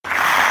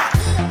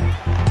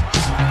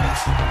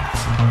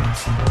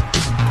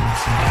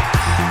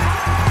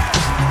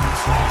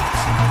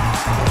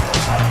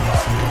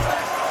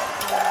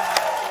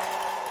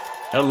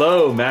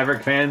Hello,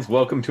 Maverick fans.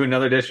 Welcome to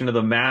another edition of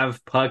the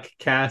Mav Puck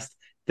Cast.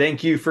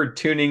 Thank you for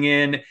tuning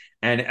in.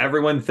 And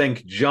everyone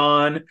thank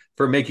John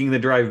for making the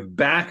drive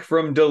back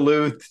from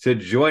Duluth to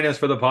join us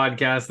for the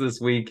podcast this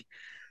week.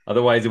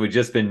 Otherwise, it would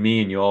just been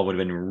me and you all would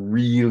have been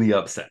really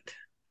upset.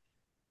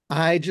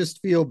 I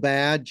just feel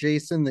bad,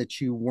 Jason,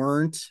 that you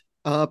weren't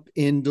up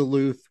in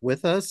Duluth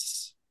with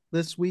us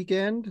this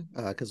weekend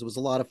because it was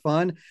a lot of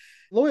fun.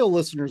 Loyal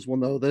listeners will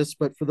know this,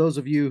 but for those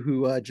of you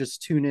who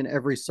just tune in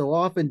every so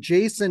often,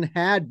 Jason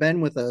had been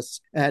with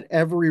us at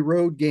every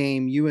road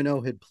game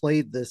UNO had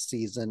played this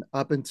season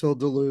up until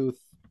Duluth.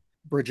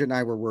 Bridget and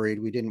I were worried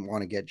we didn't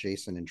want to get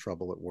Jason in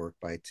trouble at work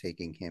by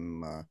taking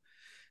him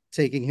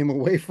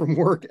away from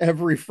work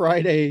every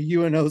Friday.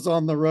 UNO's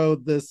on the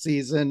road this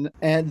season.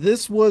 And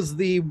this was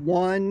the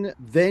one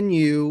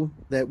venue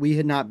that we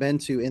had not been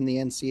to in the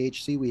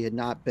NCHC. We had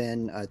not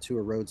been to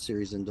a road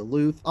series in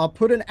Duluth. I'll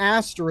put an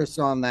asterisk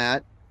on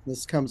that.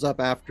 This comes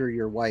up after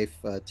your wife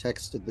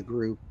texted the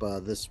group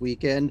this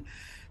weekend.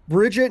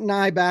 Bridget and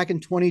I, back in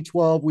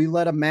 2012, we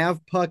led a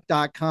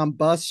mavpuck.com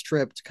bus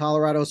trip to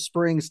Colorado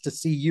Springs to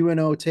see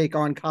UNO take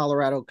on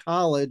Colorado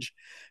College,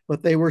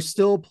 but they were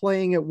still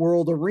playing at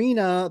World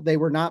Arena. They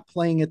were not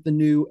playing at the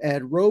new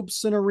Ed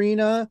Robeson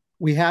Arena.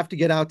 We have to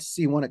get out to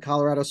see one at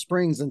Colorado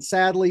Springs. And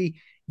sadly,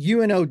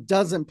 UNO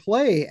doesn't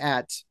play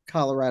at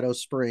Colorado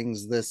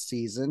Springs this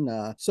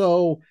season.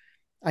 So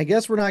I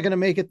guess we're not going to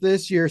make it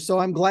this year. So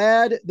I'm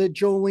glad that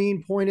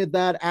Jolene pointed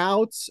that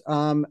out.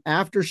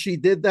 After she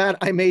did that,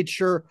 I made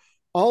sure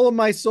all of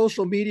my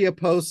social media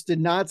posts did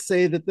not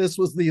say that this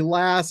was the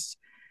last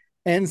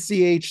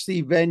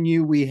NCHC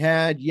venue we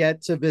had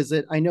yet to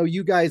visit. I know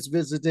you guys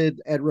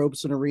visited Ed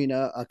Robeson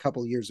Arena a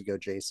couple of years ago,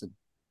 Jason.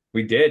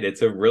 We did.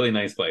 It's a really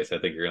nice place. I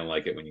think you're going to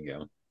like it when you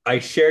go. I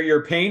share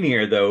your pain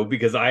here, though,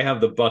 because I have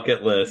the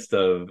bucket list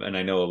of, and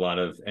I know a lot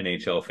of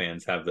NHL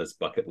fans have this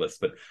bucket list,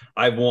 but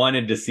I've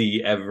wanted to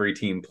see every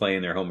team play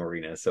in their home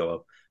arena.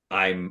 So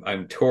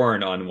I'm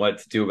torn on what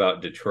to do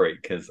about Detroit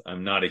because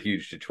I'm not a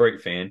huge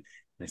Detroit fan.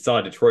 I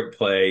saw Detroit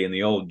play in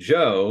the old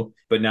Joe,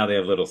 but now they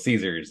have Little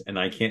Caesars, and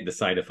I can't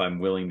decide if I'm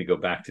willing to go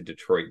back to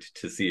Detroit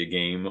to see a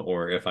game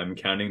or if I'm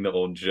counting the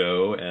old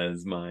Joe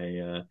as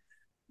my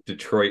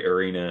Detroit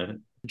arena.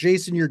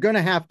 Jason, you're going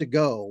to have to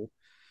go.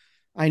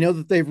 I know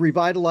that they've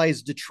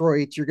revitalized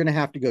Detroit. You're going to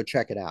have to go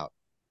check it out.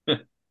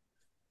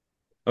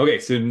 Okay,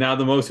 so now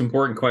the most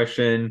important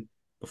question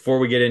before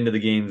we get into the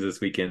games this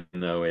weekend,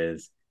 though,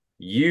 is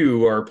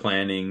you are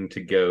planning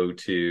to go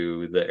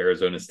to the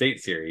Arizona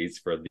State series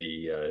for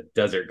the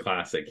Desert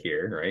Classic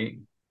here, right?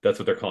 That's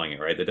what they're calling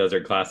it, right? The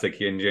Desert Classic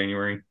in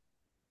January.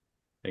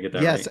 I get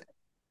that yes, right?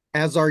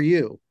 As are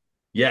you.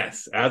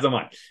 Yes, as am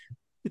I.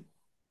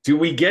 Do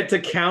we get to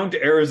count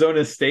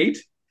Arizona State?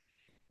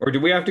 Or do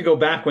we have to go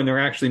back when they're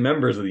actually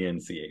members of the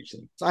NCHC?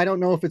 I don't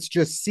know if it's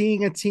just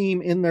seeing a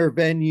team in their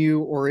venue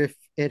or if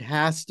it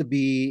has to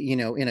be,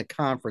 in a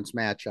conference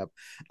matchup.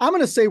 I'm going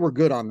to say we're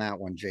good on that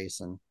one,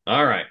 Jason.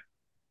 All right.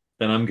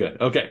 Then I'm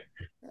good. Okay.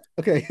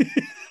 Okay.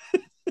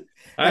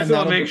 I just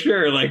want to make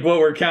sure like what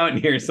we're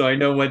counting here so I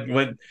know what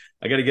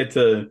I got to get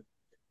to.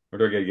 Where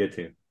do I got to get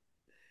to?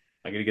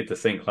 I got to get to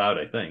St. Cloud,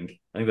 I think.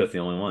 I think that's the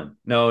only one.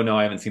 No,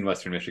 I haven't seen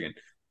Western Michigan.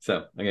 So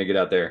I'm going to get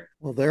out there.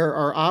 Well, there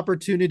are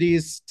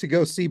opportunities to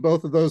go see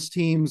both of those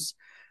teams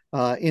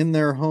in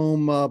their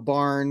home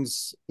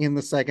barns in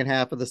the second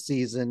half of the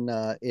season.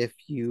 If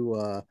you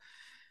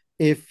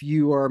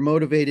are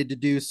motivated to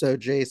do so,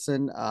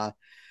 Jason.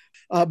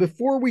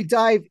 Before we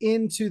dive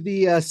into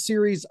the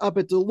series up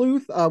at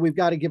Duluth, we've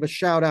got to give a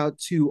shout out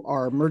to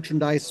our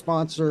merchandise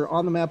sponsor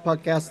on the Map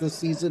Podcast this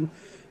season,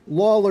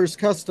 Lawler's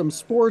Custom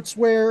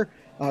Sportswear.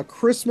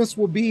 Christmas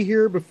will be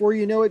here before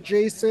you know it,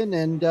 Jason,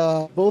 and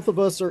both of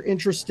us are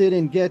interested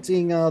in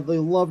getting the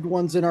loved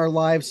ones in our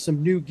lives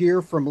some new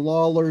gear from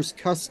Lawler's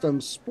Custom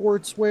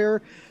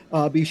Sportswear.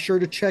 Be sure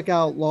to check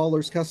out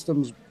Lawler's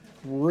Custom's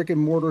brick and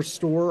mortar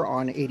store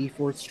on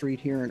 84th Street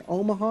here in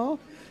Omaha.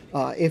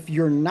 If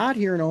you're not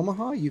here in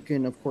Omaha, you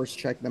can, of course,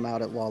 check them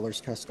out at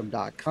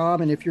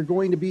lawlerscustom.com. And if you're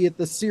going to be at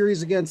the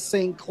series against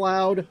St.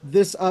 Cloud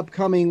this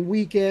upcoming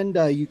weekend,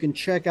 you can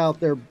check out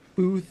their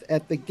booth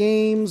at the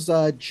games.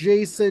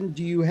 Jason,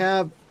 do you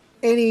have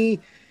any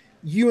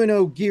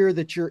UNO gear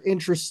that you're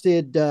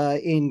interested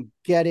in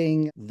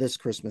getting this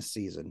Christmas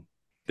season?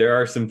 There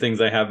are some things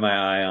I have my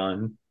eye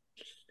on.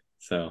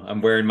 So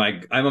I'm wearing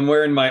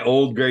my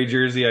old gray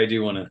jersey. I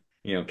do want to,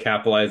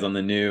 capitalize on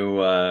the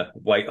new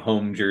white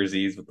home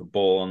jerseys with the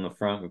bowl on the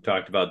front. We've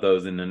talked about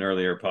those in an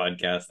earlier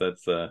podcast.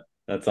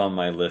 That's on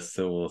my list.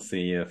 So we'll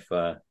see if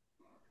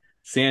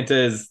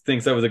Santa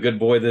thinks I was a good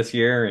boy this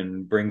year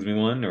and brings me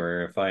one,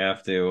 or if I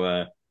have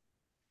to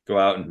go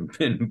out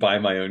and buy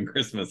my own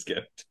Christmas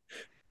gift.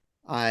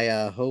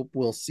 I hope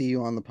we'll see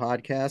you on the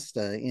podcast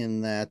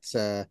in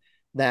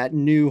that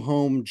new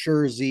home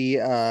jersey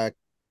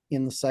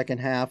in the second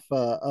half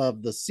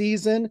of the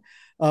season.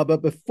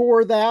 But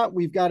before that,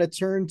 we've got to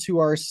turn to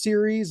our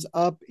series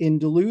up in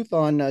Duluth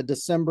on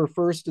December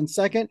 1st and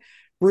 2nd.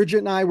 Bridget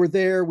and I were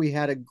there. We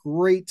had a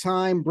great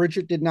time.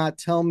 Bridget did not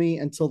tell me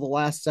until the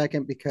last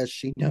second because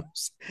she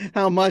knows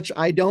how much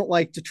I don't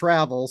like to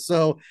travel.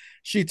 So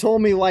she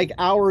told me like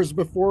hours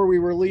before we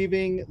were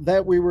leaving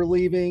that we were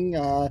leaving.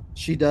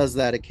 She does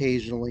that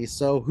occasionally.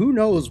 So who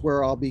knows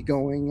where I'll be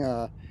going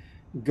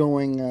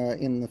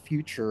in the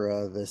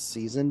future this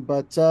season.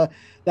 But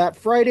that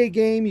Friday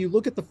game, you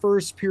look at the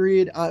first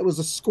period, it was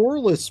a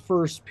scoreless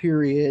first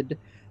period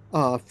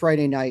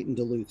Friday night in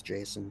Duluth,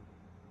 Jason.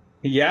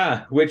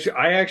 Yeah, which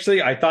I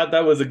thought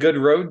that was a good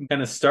road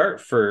kind of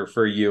start for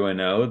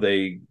UNO.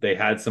 They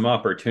had some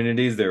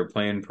opportunities. They were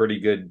playing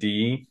pretty good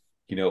D.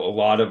 A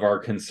lot of our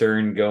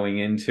concern going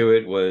into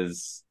it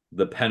was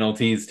the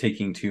penalties,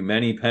 taking too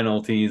many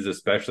penalties,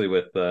 especially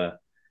with the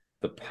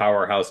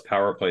powerhouse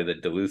power play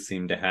that Duluth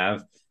seemed to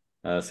have.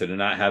 So to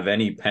not have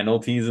any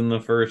penalties in the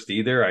first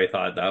either, I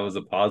thought that was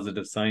a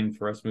positive sign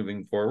for us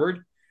moving forward.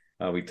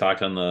 We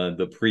talked on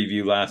the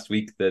preview last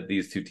week that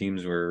these two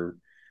teams were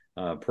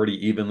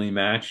pretty evenly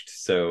matched,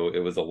 so it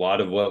was a lot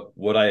of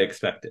what I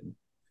expected.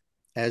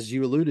 As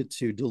you alluded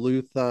to,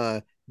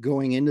 Duluth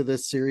going into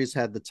this series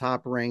had the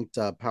top ranked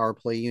power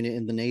play unit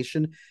in the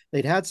nation.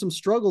 They'd had some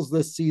struggles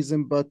this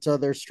season, but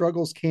their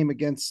struggles came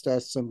against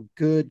some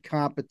good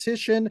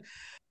competition.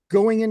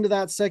 Going into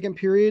that second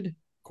period,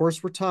 of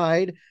course, we're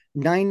tied.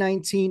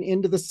 9:19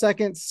 into the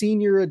second.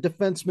 Senior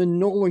defenseman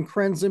Nolan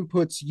Krenzen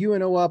puts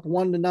UNO up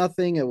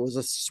 1-0. It was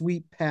a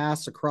sweet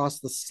pass across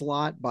the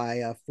slot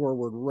by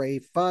forward Ray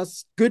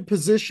Fuss. Good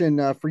position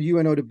for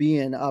UNO to be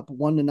in, up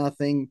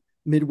 1-0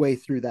 midway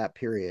through that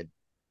period.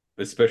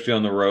 Especially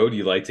on the road,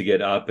 you like to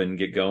get up and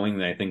get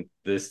going. I think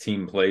this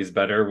team plays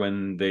better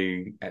when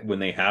they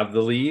have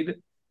the lead.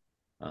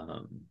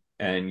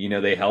 And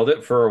they held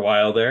it for a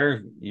while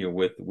there,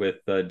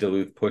 with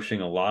Duluth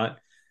pushing a lot,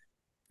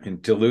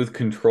 and Duluth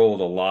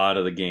controlled a lot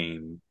of the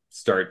game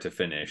start to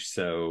finish.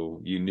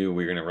 So you knew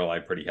we were going to rely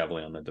pretty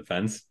heavily on the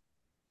defense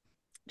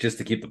just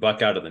to keep the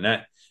puck out of the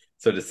net.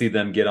 So to see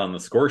them get on the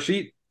score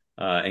sheet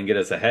and get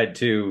us ahead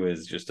too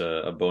is just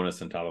a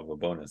bonus on top of a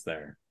bonus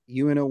there.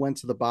 UNO went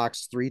to the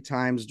box 3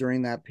 times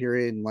during that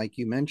period. And like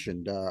you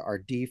mentioned, our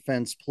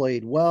defense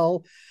played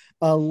well.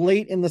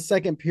 Late in the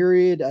second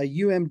period,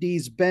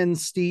 UMD's Ben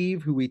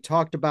Steve, who we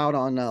talked about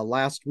on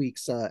last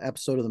week's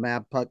episode of the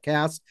Map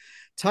Podcast,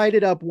 tied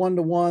it up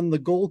 1-1. The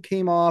goal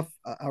came off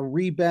a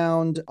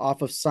rebound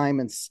off of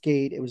Simon's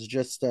skate. It was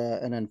just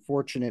an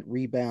unfortunate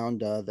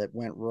rebound that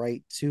went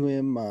right to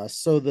him.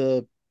 So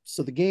the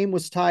game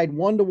was tied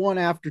 1-1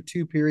 after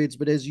 2 periods.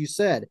 But as you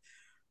said,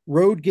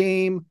 road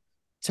game,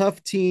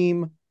 tough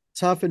team,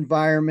 tough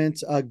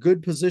environment, a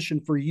good position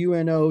for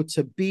UNO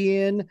to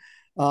be in.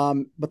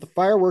 But the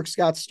fireworks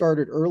got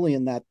started early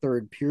in that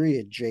third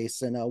period,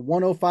 Jason.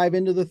 105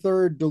 into the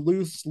third,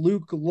 Duluth's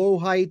Luke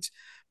Lowhite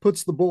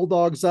puts the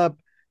Bulldogs up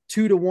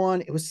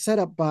 2-1. It was set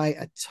up by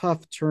a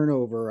tough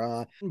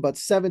turnover. But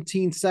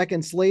 17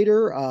 seconds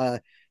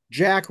later,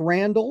 Jack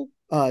Randall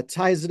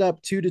ties it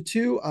up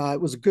 2-2.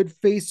 It was a good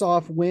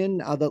face-off win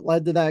that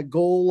led to that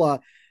goal.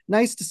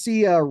 Nice to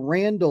see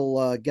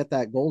Randall get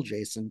that goal,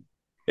 Jason.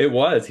 It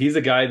was. He's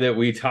a guy that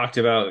we talked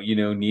about,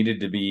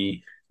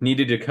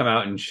 needed to come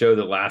out and show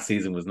that last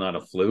season was not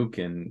a fluke,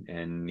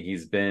 and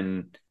he's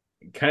been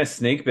kind of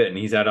snake bitten.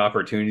 He's had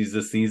opportunities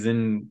this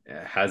season,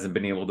 hasn't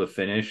been able to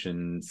finish,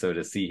 and so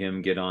to see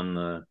him get on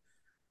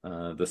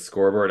the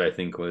scoreboard, I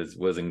think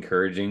was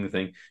encouraging.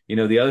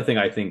 The other thing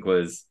I think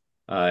was,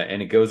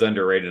 and it goes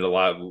underrated a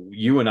lot.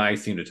 You and I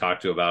seem to talk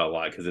to about a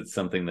lot because it's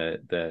something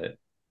that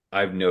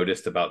I've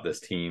noticed about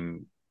this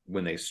team.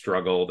 When they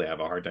struggle, they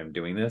have a hard time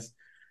doing this.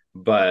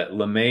 But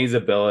LeMay's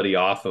ability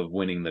off of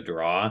winning the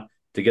draw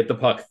to get the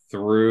puck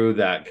through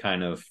that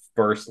kind of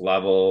first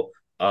level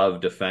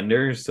of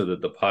defenders so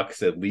that the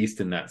puck's at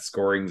least in that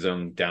scoring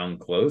zone down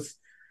close.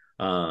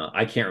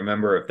 I can't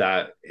remember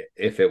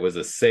if it was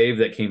a save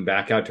that came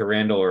back out to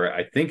Randall, or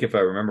I think if I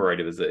remember right,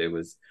 it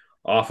was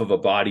off of a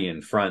body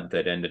in front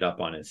that ended up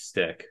on his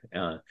stick.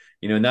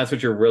 And that's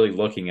what you're really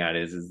looking at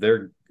is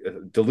they're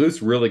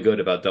Duluth's really good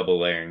about double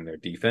layering their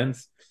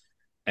defense.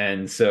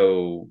 And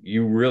so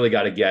you really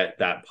got to get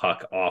that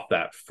puck off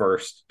that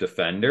first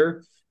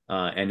defender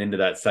and into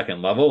that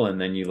second level. And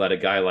then you let a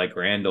guy like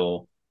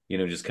Randall,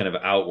 just kind of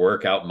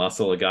out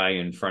muscle a guy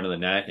in front of the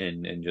net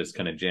and just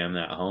kind of jam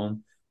that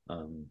home.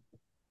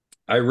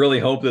 I really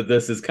hope that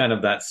this is kind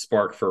of that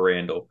spark for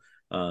Randall.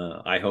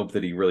 I hope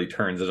that he really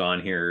turns it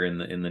on here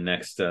in the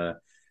next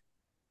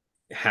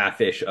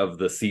half-ish of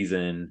the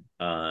season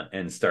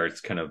and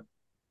starts kind of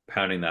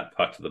pounding that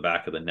puck to the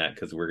back of the net,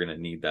 because we're going to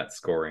need that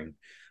scoring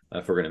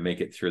if we're going to make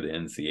it through the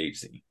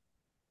NCHC.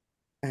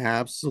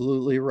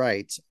 Absolutely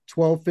right.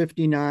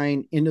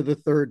 12:59 into the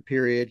third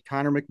period.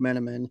 Connor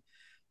McMenamin,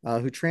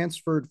 who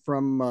transferred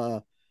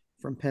from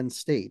Penn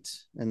State,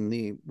 and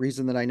the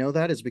reason that I know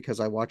that is because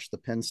I watched the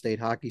Penn State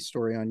hockey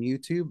story on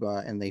YouTube,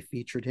 and they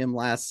featured him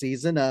last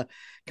season.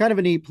 Kind of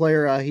a neat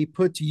player. He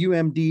puts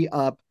UMD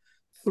up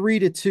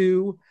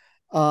 3-2.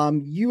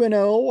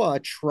 UNO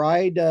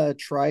tried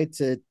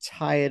to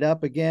tie it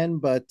up again,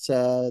 but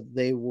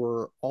they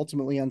were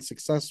ultimately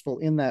unsuccessful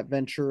in that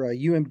venture.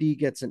 UMD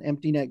gets an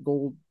empty net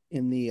goal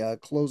in the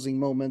closing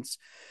moments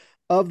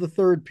of the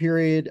third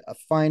period. A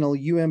final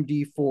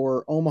UMD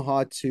for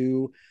Omaha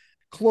 2,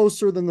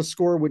 closer than the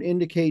score would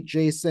indicate.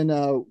 Jason,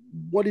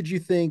 what did you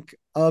think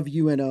of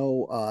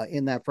UNO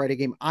in that Friday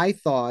game? I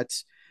thought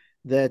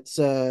that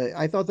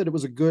it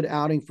was a good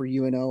outing for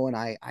UNO, and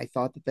I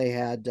thought that they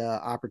had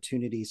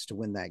opportunities to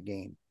win that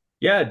game.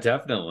 Yeah,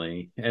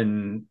 definitely.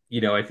 And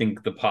I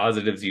think the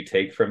positives you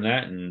take from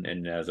that,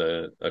 and as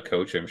a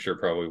coach, I'm sure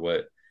probably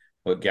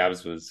what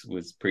Gabs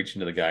was preaching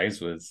to the guys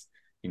was,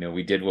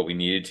 we did what we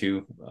needed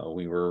to.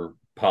 We were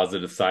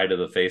positive side of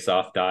the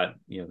face-off dot.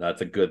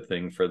 That's a good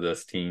thing for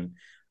this team.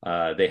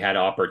 They had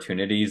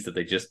opportunities that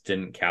they just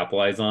didn't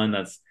capitalize on.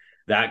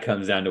 That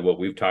comes down to what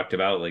we've talked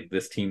about. Like,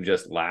 this team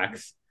just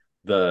lacks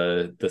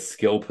the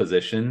skill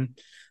position.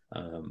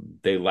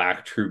 They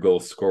lack true goal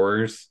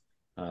scorers.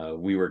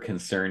 We were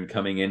concerned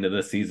coming into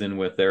the season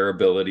with their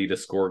ability to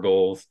score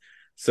goals.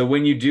 So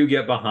when you do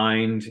get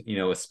behind,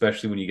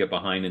 especially when you get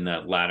behind in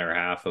that latter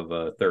half of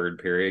a third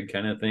period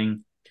kind of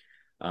thing,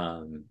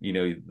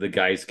 the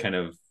guys kind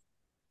of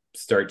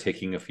start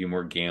taking a few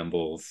more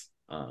gambles.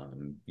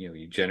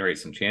 You generate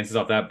some chances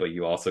off that, but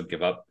you also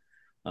give up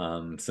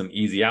some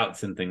easy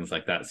outs and things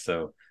like that.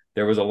 So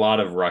there was a lot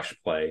of rush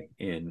play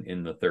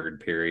in the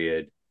third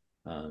period.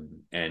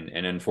 And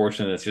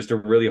unfortunately, it's just a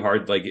really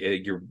hard, like,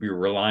 you're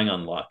relying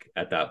on luck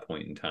at that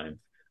point in time,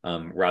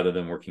 rather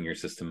than working your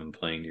system and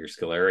playing to your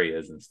skill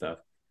areas and stuff.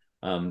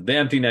 The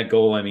empty net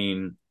goal, I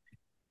mean,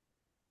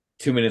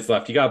 2 minutes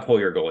left, you got to pull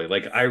your goalie.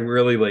 Like, I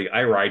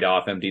write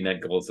off empty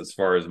net goals. As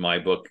far as my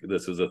book,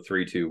 this was a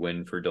 3-2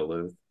 win for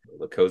Duluth.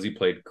 Lacozy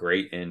played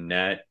great in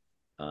net.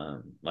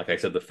 Like I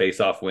said, the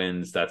face-off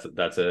wins. That's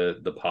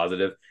the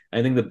positive.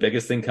 I think the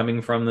biggest thing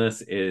coming from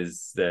this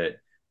is that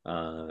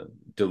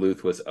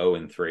Duluth was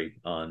 0-3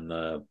 on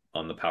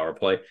the power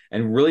play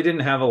and really didn't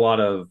have a lot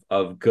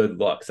of good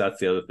looks. That's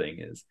the other thing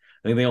is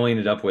I think they only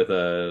ended up with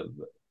a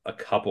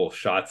couple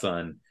shots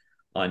on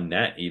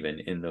net even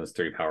in those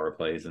three power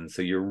plays, and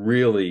so you're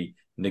really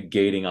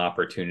negating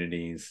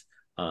opportunities,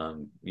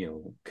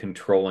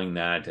 controlling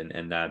that,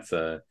 and that's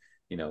a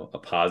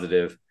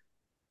positive.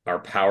 Our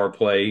power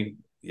play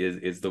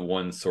is the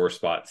one sore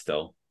spot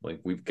still.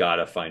 Like, we've got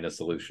to find a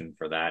solution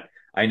for that.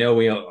 I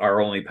know our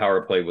only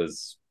power play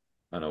was,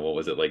 I don't know, what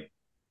was it, like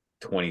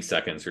 20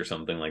 seconds or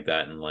something like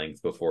that in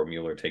length before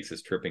Mueller takes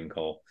his tripping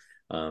call.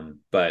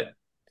 But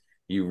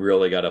you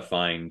really got to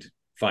find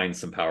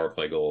some power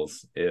play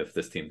goals if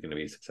this team's going to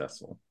be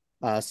successful.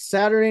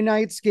 Saturday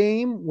night's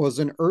game was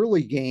an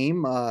early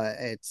game.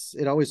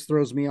 It always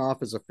throws me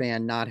off as a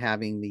fan not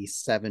having the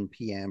 7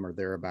 p.m. or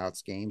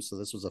thereabouts game. So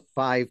this was a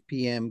 5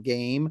 p.m.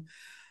 game.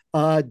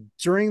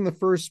 During the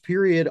first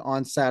period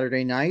on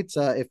Saturday night,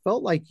 it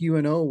felt like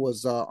UNO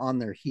was on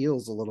their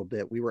heels a little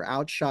bit. We were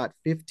outshot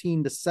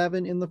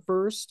 15-7 in the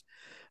first.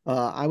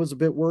 I was a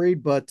bit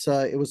worried, but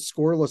it was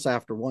scoreless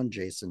after one,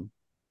 Jason.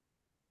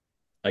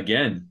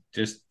 Again,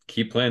 just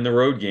keep playing the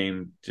road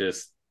game.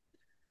 Just,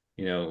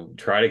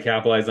 try to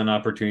capitalize on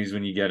opportunities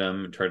when you get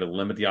them. Try to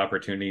limit the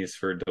opportunities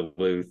for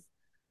Duluth.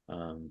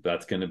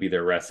 That's going to be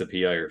their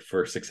recipe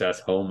for success,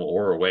 home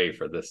or away,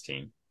 for this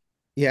team.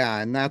 Yeah,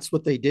 and that's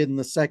what they did in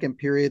the second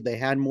period. They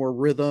had more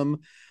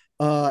rhythm.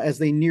 As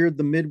they neared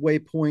the midway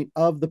point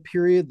of the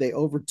period, they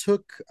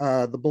overtook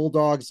the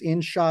Bulldogs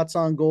in shots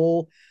on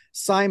goal.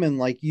 Simon,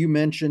 like you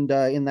mentioned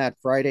in that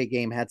Friday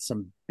game, had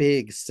some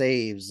big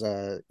saves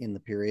in the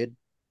period.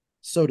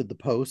 So did the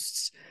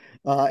posts.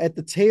 At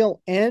the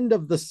tail end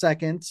of the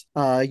second,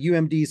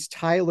 UMD's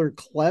Tyler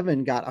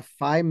Clevin got a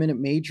 5-minute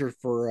major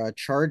for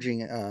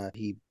charging.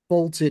 He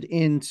bolted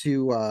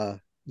into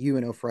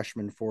UNO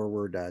freshman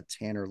forward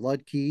Tanner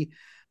Ludke.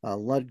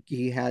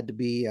 Ludke had to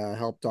be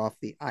helped off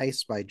the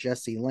ice by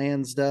Jesse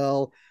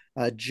Lansdell.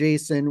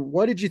 Jason,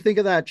 what did you think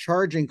of that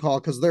charging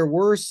call? Because there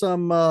were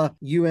some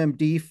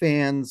UMD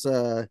fans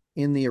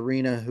in the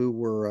arena who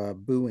were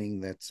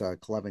booing that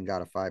Clevin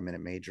got a 5-minute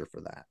major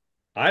for that.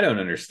 I don't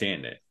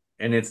understand it.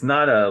 And it's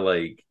not a,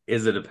 like,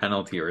 is it a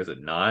penalty or is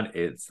it not?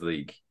 It's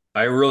like,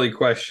 I really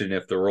question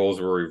if the roles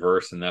were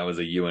reversed and that was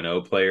a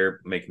UNO player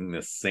making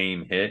the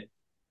same hit,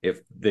 if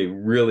they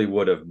really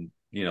would have,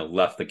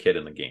 left the kid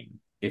in the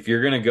game. If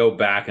you're going to go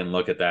back and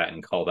look at that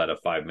and call that a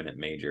 5-minute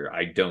major,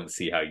 I don't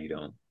see how you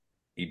don't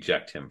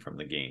eject him from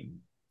the game.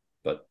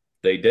 But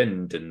they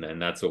didn't,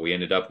 and that's what we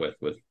ended up with,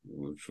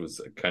 which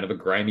was kind of a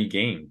grimy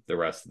game the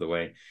rest of the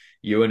way.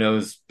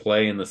 UNO's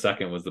play in the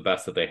second was the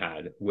best that they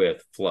had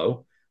with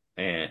flow,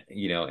 and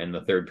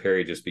the third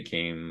period just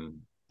became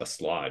a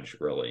slodge,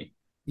 really.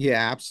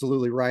 Yeah,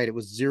 absolutely right. It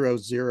was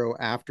 0-0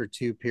 after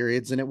two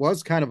periods, and it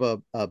was kind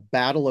of a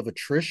battle of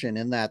attrition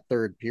in that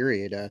third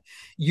period.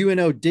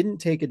 UNO didn't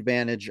take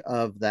advantage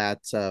of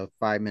that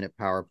 5-minute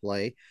power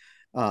play.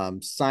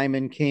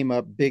 Simon came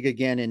up big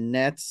again in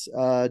nets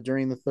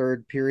during the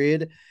third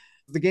period.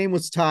 The game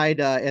was tied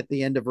at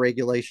the end of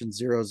regulation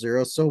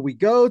 0-0. So we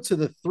go to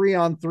the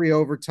 3-on-3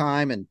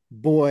 overtime. And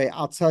boy,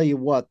 I'll tell you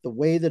what, the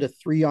way that a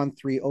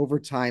 3-on-3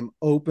 overtime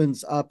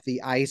opens up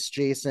the ice,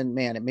 Jason,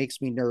 man, it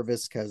makes me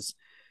nervous because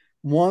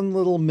one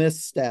little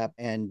misstep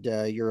and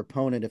your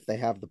opponent, if they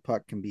have the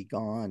puck, can be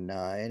gone.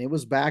 And it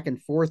was back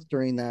and forth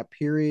during that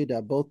period.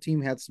 Both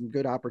teams had some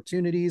good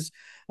opportunities,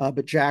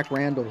 but Jack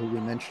Randall, who we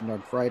mentioned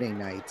on Friday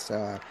nights,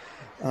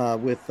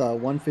 with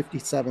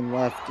 157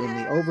 left in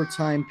the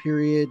overtime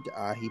period,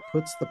 he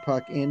puts the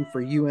puck in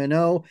for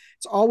UNO.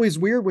 It's always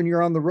weird when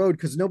you're on the road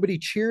because nobody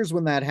cheers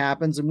when that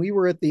happens, and we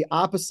were at the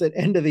opposite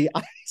end of the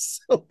ice,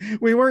 so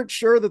we weren't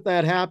sure that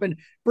that happened.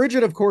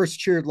 Bridget, of course,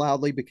 cheered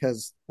loudly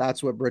because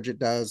that's what Bridget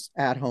does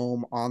at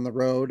home, on the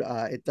road.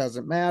 It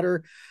doesn't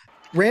matter.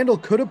 Randall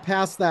could have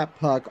passed that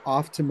puck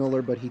off to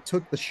Miller, but he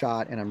took the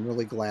shot, and I'm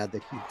really glad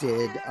that he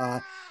did.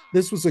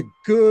 This was a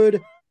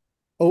good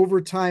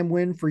overtime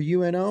win for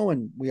UNO,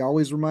 and we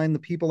always remind the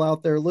people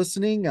out there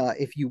listening,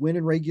 if you win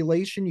in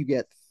regulation, you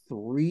get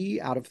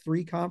 3 out of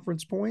 3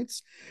 conference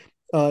points.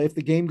 If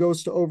the game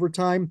goes to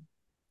overtime,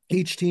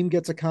 each team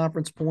gets a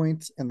conference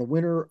point, and the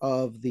winner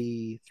of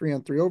the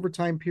 3-on-3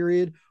 overtime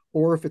period,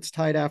 or if it's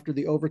tied after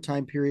the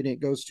overtime period and it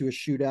goes to a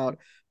shootout,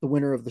 the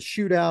winner of the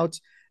shootout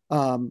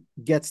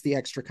gets the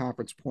extra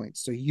conference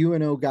points. So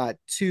UNO got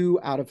 2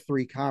 out of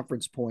 3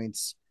 conference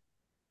points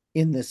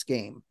in this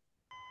game.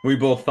 We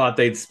both thought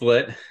they'd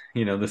split.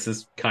 This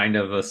is kind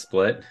of a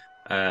split.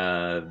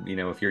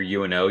 If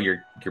you're UNO,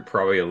 you're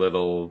probably a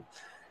little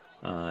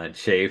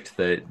chafed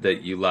that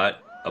you let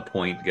a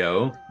point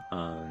go.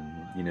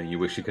 You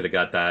wish you could have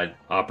got that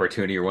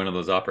opportunity or one of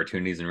those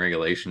opportunities in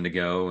regulation to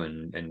go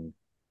and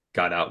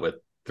got out with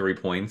 3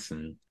 points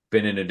and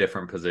been in a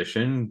different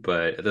position.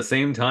 But at the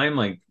same time,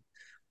 like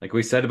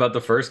we said about the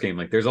first game,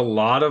 like there's a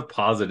lot of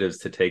positives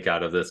to take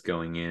out of this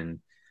going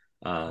in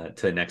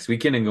to next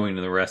weekend and going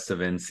to the rest of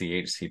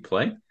NCHC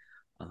play.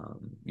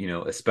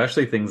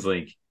 Especially things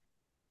like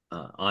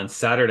on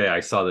Saturday, I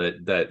saw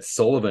that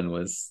Sullivan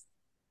was,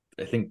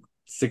 I think,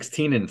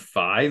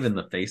 16-5 in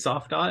the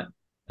faceoff dot.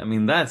 I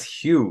mean, that's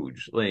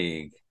huge.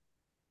 Like,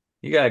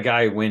 you got a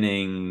guy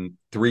winning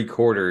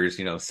 3/4,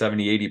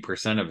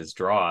 70-80% of his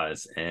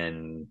draws.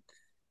 And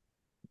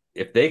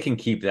if they can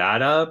keep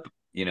that up,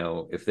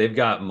 if they've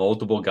got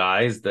multiple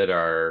guys that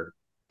are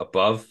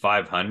above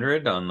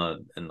 500 on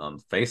the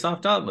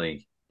faceoff dot,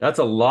 like that's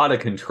a lot of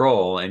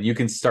control, and you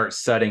can start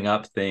setting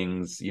up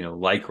things,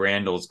 like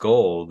Randall's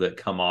goal that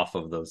come off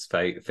of those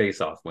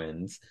faceoff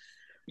wins.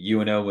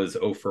 UNO was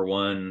 0 for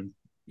 1.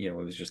 It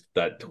was just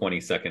that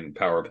 20-second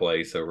power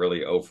play, so really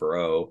 0 for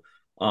 0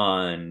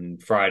 on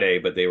Friday,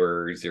 but they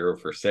were 0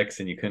 for 6,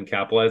 and you couldn't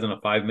capitalize on a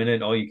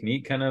 5-minute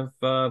all-you-can-eat kind of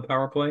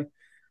power play.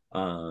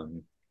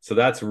 So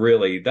that's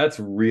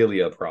really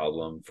a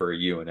problem for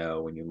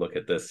UNO when you look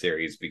at this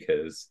series,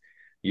 because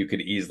you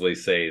could easily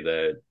say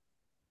that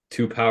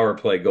 2 power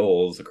play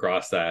goals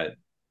across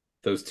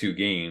those 2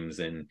 games,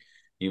 and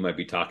you might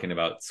be talking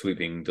about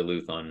sweeping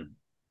Duluth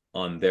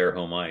on their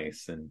home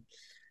ice, and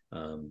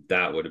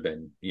that would have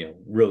been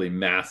really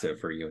massive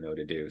for UNO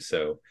to do.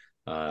 So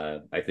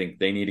I think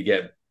they need to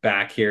get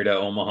back here to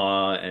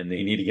Omaha, and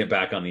they need to get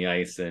back on the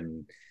ice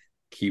and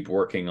keep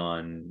working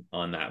on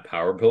that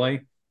power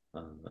play.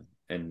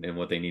 And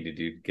what they need to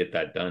do to get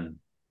that done.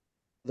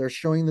 They're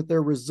showing that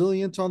they're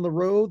resilient on the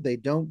road. They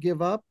don't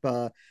give up,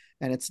 and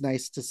it's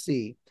nice to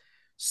see.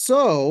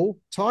 So,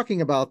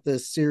 talking about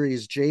this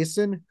series,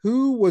 Jason,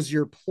 who was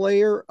your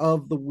player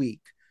of the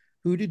week?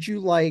 Who did you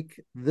like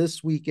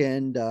this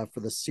weekend for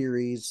the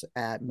series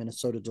at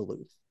Minnesota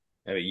Duluth?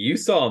 I mean, you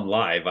saw him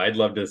live. I'd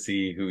love to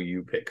see who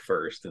you pick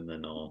first, and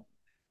then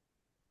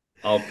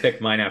I'll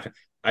pick mine after.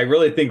 I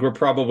really think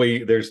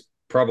there's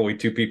probably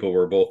 2 people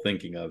we're both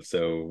thinking of.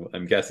 So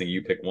I'm guessing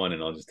you pick one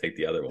and I'll just take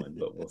the other one,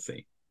 but we'll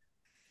see.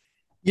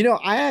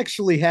 I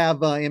actually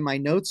have in my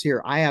notes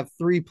here, I have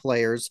 3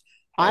 players.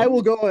 I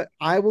Oh,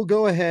 will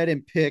go ahead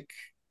and pick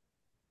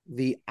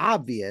the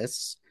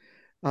obvious,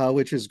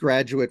 which is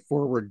graduate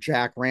forward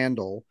Jack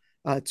Randall.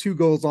 2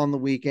 goals on the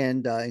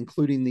weekend,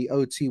 including the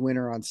OT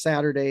winner on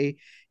Saturday.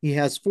 He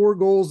has 4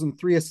 goals and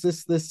 3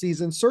 assists this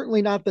season.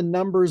 Certainly not the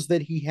numbers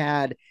that he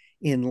had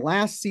in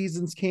last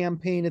season's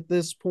campaign at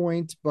this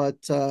point,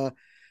 but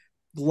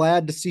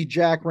glad to see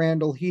Jack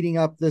Randall heating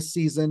up this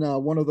season.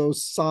 One of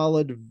those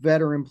solid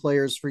veteran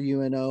players for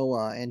UNO,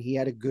 and he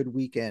had a good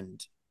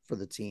weekend for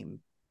the team.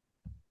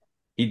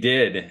 he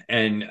did.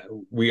 And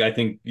I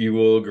think you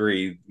will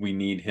agree, we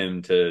need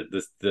him to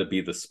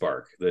be the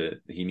spark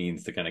that he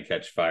needs to kind of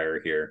catch fire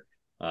here.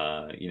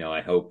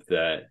 I hope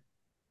that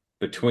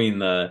between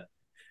the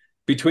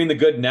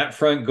good net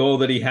front goal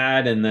that he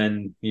had, and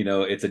then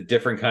it's a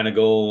different kind of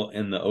goal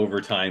in the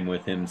overtime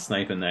with him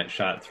sniping that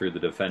shot through the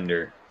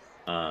defender.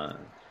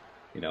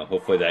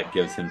 Hopefully that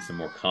gives him some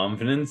more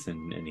confidence,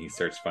 and he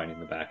starts finding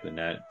the back of the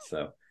net.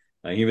 So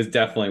he was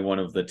definitely one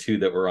of the 2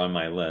 that were on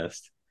my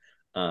list.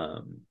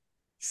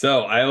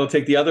 So I will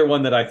take the other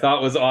one that I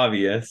thought was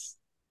obvious,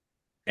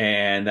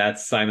 and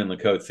that's Simon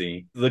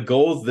Lakotsi. The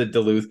goals that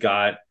Duluth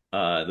got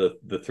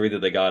The three that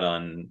they got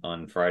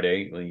on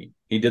Friday, like,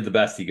 he did the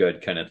best he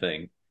could, kind of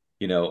thing.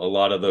 A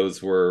lot of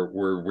those were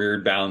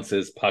weird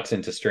bounces, pucks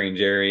into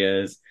strange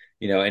areas,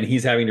 and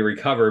he's having to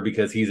recover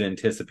because he's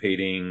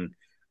anticipating,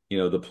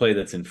 the play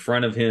that's in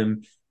front of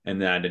him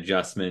and that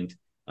adjustment.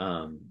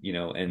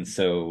 And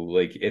so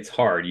like it's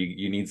hard.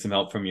 You need some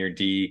help from your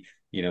D.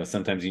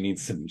 Sometimes you need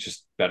some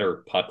just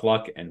better puck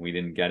luck, and we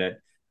didn't get it.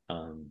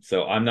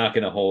 So I'm not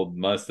going to hold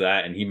most of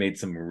that. And he made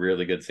some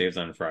really good saves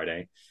on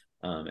Friday.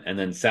 And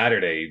then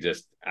Saturday,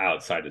 just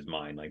outside his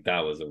mind. Like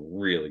that was a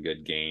really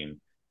good game.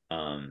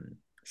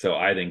 So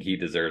I think he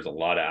deserves a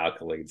lot of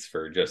accolades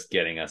for just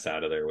getting us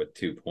out of there with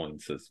 2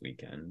 points this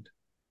weekend.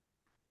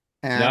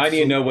 Now I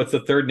need to know Absolutely. what's the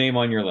third name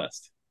on your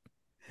list.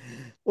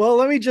 Well,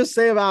 let me just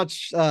say about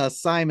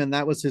Simon.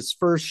 That was his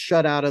first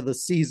shutout of the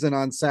season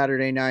on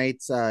Saturday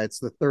nights. It's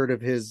the third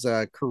of his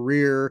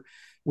career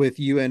with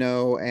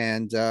UNO.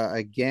 And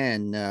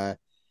again,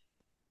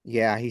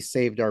 yeah, he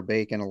saved our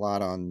bacon a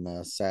lot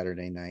on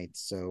Saturday night.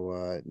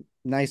 So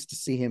nice to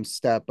see him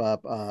step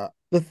up.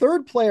 The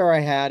third player I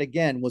had,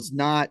 again, was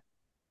not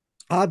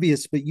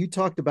obvious, but you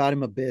talked about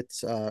him a bit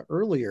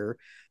earlier.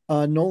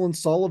 Nolan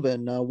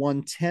Sullivan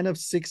won 10 of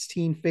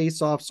 16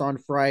 faceoffs on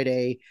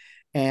Friday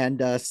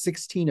and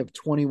 16 of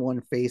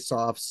 21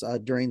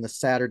 faceoffs during the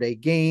Saturday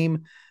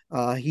game.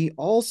 He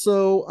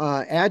also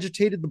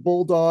agitated the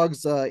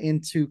Bulldogs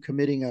into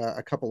committing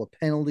a couple of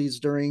penalties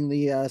during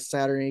the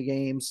Saturday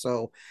game.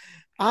 So,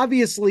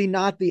 obviously,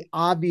 not the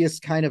obvious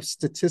kind of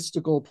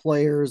statistical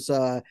players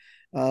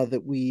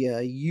that we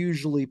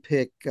usually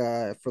pick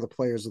for the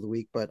players of the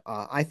week. But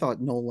I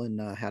thought Nolan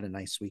had a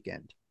nice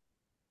weekend.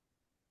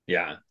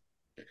 Yeah,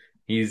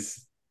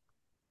 he's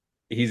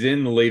he's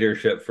in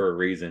leadership for a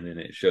reason, and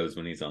it shows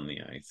when he's on the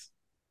ice.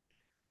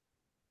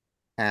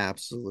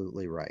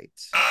 Absolutely right.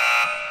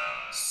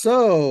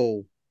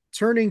 So,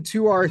 turning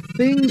to our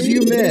things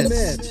you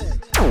missed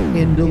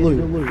in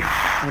Duluth.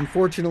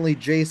 Unfortunately,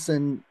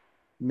 Jason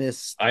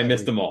missed I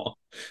missed them everything. all.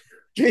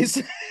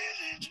 Jason,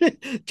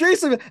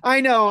 Jason,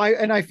 I know,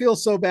 I feel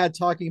so bad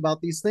talking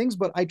about these things,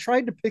 but I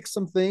tried to pick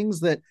some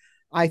things that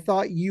I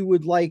thought you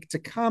would like to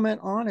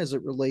comment on as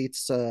it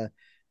relates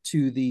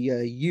to the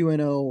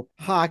UNO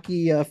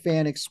hockey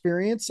fan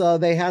experience.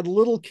 They had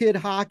little kid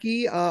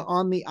hockey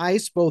on the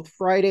ice both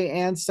Friday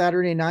and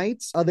Saturday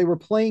nights. They were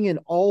playing in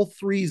all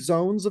three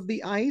zones of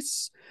the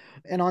ice.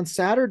 And on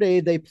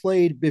Saturday, they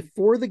played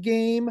before the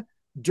game,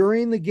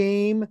 during the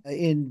game,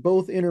 in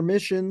both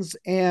intermissions.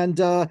 And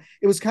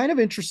it was kind of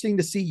interesting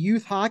to see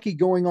youth hockey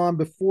going on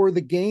before the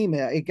game.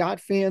 It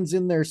got fans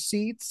in their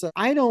seats.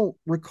 I don't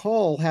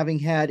recall having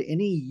had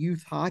any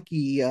youth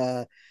hockey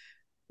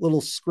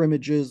little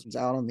scrimmages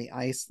out on the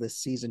ice this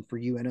season for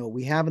UNO.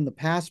 We have in the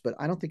past, but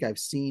I don't think I've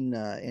seen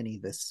any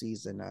this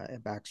season at I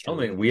Baxter don't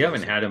think Arena, we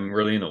haven't Jason. had him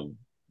really in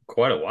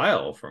quite a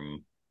while,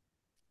 from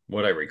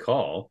what I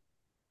recall.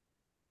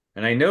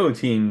 And I know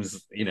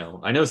teams,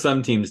 I know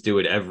some teams do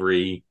it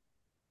every,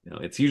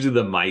 it's usually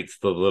the mites,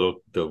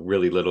 the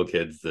really little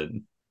kids that,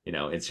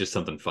 it's just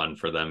something fun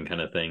for them,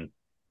 kind of thing,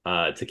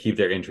 to keep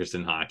their interest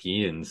in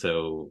hockey. And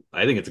so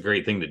I think it's a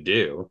great thing to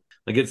do.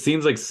 Like it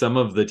seems like some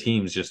of the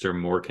teams just are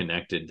more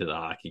connected to the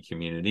hockey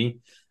community.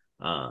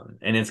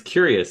 And it's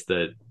curious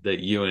that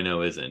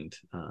UNO isn't.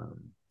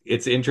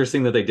 It's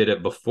interesting that they did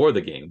it before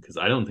the game, because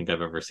I don't think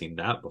I've ever seen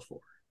that before.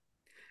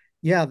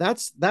 Yeah,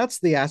 that's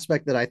the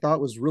aspect that I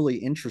thought was really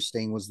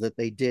interesting was that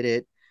they did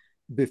it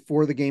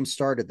before the game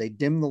started. They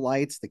dimmed the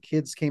lights, the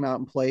kids came out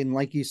and played, and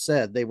like you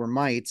said, they were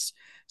mites.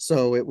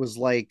 So it was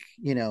like,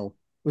 it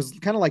was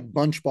kind of like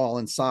bunch ball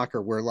in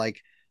soccer where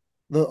like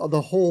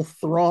the whole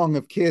throng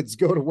of kids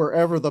go to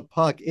wherever the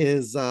puck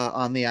is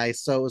on the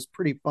ice. So it was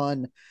pretty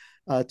fun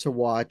to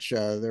watch.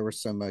 There were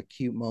some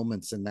cute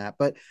moments in that,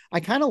 but I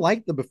kind of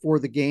liked the before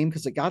the game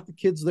because it got the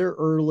kids there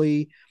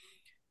early,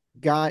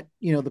 got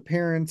the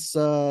parents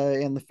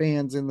and the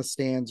fans in the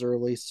stands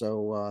early.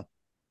 So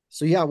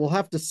yeah, we'll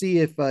have to see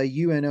if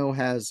UNO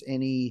has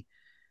any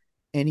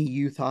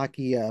youth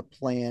hockey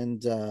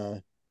planned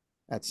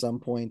at some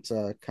point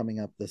coming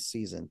up this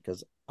season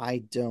because I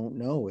don't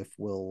know if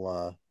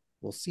we'll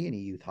see any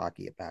youth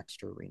hockey at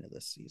Baxter Arena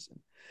this season.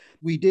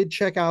 We did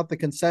check out the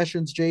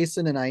concessions,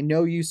 Jason, and I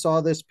know you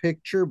saw this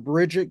picture.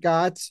 Bridget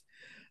got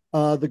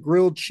the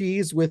grilled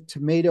cheese with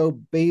tomato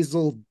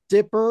basil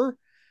dipper.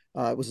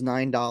 It was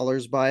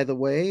 $9, by the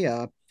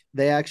way.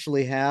 They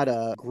actually had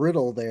a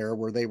griddle there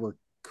where they were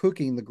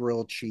cooking the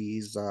grilled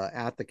cheese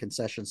at the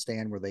concession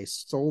stand where they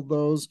sold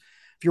those.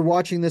 If you're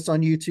watching this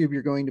on YouTube,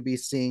 you're going to be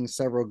seeing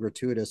several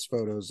gratuitous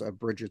photos of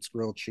Bridget's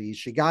grilled cheese.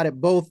 She got it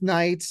both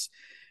nights.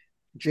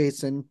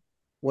 Jason,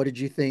 what did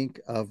you think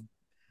of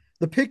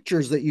the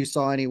pictures that you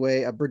saw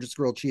anyway of Bridget's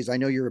grilled cheese? I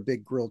know you're a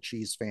big grilled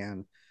cheese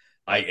fan,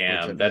 I like Bridget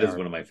am. and That I is are.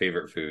 one of my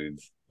favorite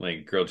foods,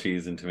 like grilled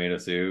cheese and tomato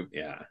soup.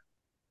 Yeah.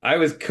 I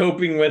was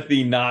coping with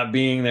the not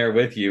being there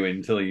with you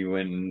until you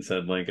went and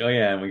said, like, oh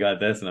yeah, and we got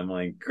this. And I'm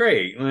like,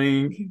 great.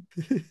 Like,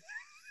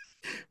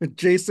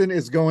 Jason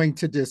is going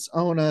to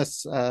disown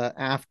us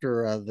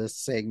after this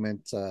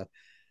segment of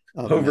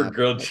over Map.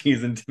 grilled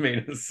cheese and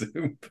tomato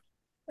soup.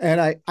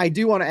 And I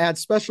do want to add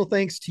special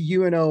thanks to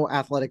UNO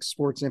Athletic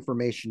Sports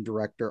Information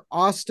Director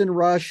Austin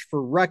Rush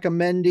for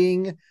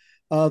recommending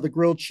the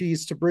grilled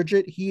cheese to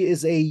Bridget. He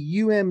is a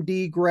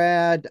UMD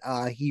grad.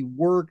 He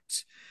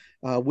worked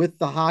with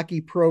the hockey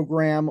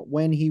program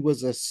when he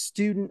was a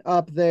student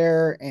up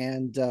there,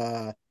 and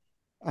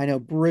I know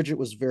Bridget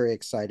was very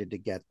excited to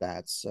get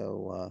that.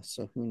 So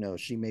who knows?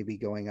 She may be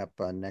going up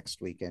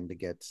next weekend to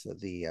get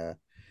the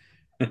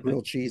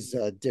grilled cheese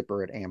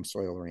dipper at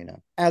Amsoil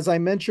Arena. As I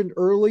mentioned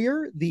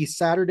earlier, the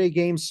Saturday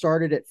game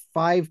started at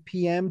 5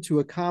 p.m. to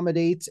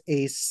accommodate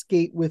a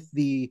skate with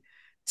the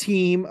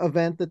team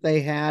event that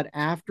they had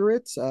after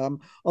it.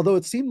 Although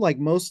it seemed like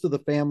most of the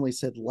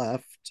families had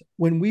left.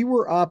 When we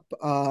were up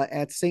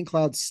at St.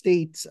 Cloud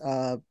State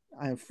 4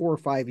 or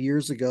 5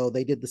 years ago,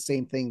 they did the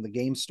same thing. The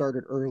game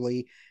started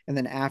early, and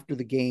then after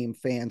the game,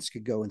 fans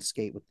could go and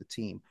skate with the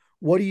team.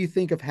 What do you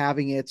think of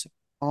having it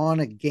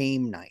on a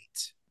game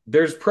night?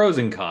 There's pros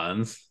and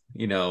cons.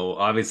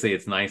 Obviously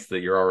it's nice that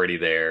you're already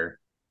there.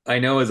 I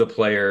know as a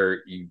player,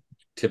 you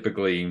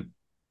typically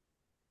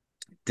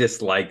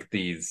dislike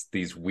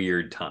these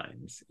weird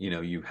times.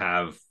 You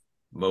have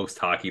most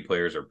hockey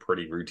players are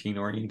pretty routine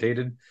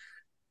orientated.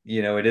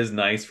 It is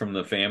nice from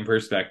the fan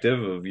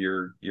perspective of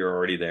you're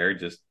already there,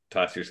 just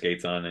toss your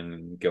skates on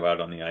and go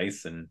out on the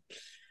ice, and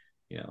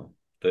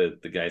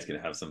the guys can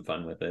have some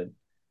fun with it.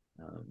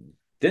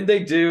 Didn't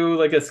they do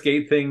like a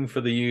skate thing for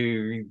the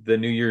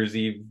New Year's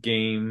Eve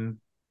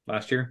game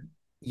last year?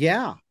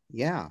 Yeah,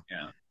 yeah.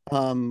 Yeah.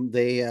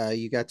 They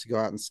you got to go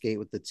out and skate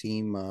with the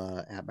team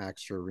at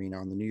Baxter Arena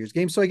on the New Year's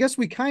game. So I guess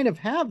we kind of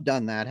have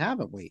done that,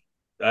 haven't we?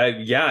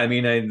 Yeah, I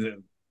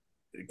mean,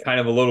 kind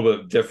of a little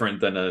bit different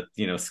than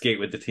a skate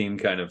with the team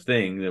kind of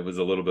thing. It was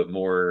a little bit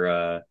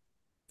more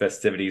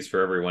festivities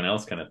for everyone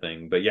else kind of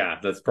thing. But yeah,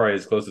 that's probably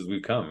as close as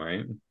we've come,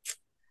 right?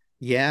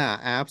 Yeah,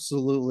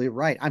 absolutely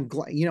right. I'm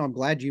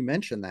glad you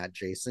mentioned that,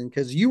 Jason,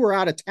 because you were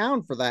out of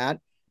town for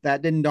that.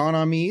 That didn't dawn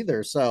on me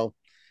either. So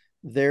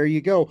there you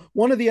go.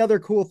 One of the other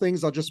cool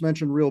things I'll just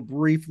mention real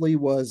briefly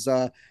was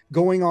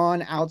going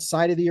on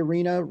outside of the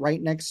arena,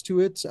 right next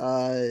to it.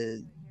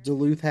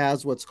 Duluth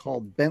has what's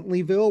called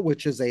Bentleyville,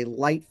 which is a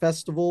light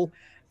festival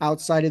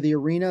outside of the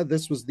arena.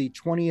 This was the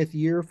 20th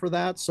year for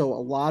that. So a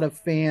lot of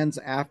fans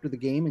after the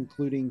game,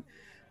 including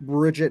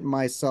Bridget and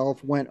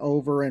myself, went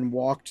over and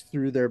walked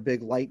through their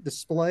big light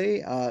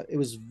display. It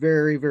was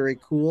very, very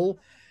cool.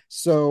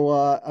 So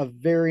a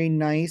very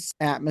nice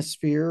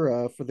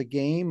atmosphere for the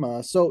game.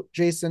 So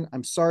Jason,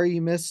 I'm sorry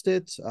you missed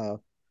it.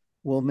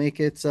 We'll make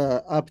it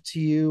up to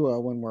you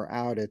when we're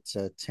out at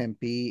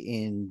Tempe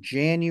in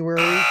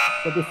January.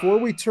 But before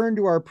we turn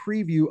to our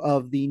preview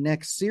of the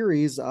next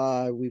series,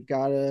 we've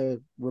got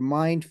to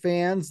remind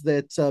fans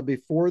that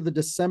before the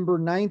December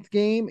 9th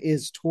game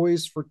is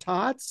Toys for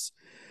Tots.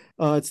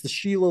 It's the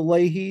Sheila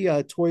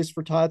Leahy Toys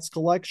for Tots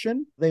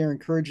collection. They are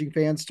encouraging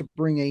fans to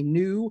bring a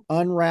new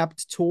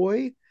unwrapped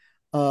toy.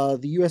 The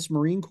U.S.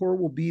 Marine Corps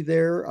will be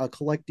there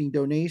collecting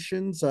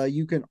donations.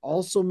 You can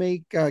also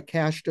make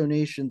cash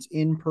donations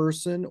in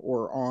person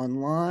or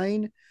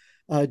online.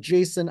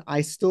 Jason,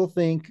 I still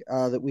think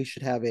that we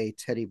should have a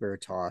teddy bear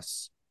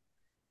toss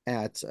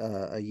at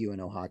a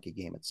UNO hockey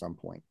game at some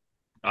point.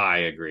 I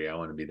agree. I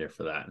want to be there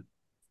for that.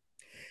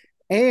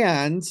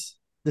 And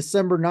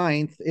December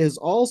 9th is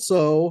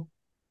also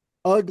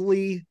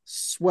ugly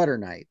sweater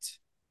night.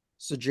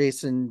 So,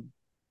 Jason,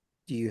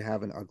 do you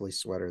have an ugly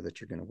sweater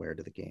that you're going to wear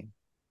to the game?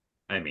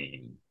 I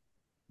mean,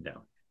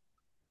 no,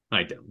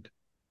 I don't.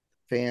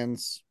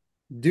 Fans,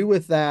 do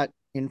with that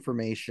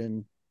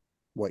information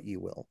what you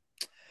will.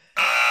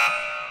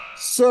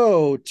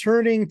 So,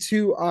 turning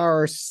to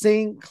our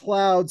St.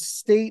 Cloud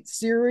State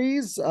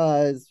series,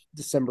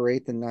 December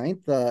 8th and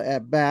 9th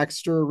at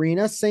Baxter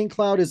Arena. St.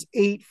 Cloud is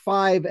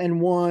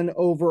 8-5-1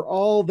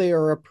 overall. They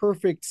are a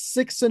perfect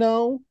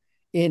 6-0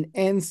 in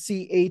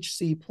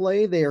NCHC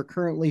play. They are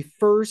currently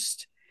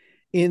first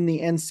in the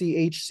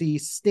NCHC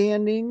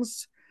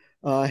standings.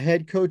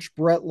 Head coach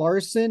Brett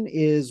Larson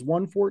is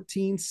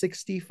 114,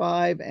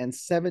 65, and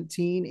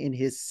 17 in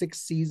his 6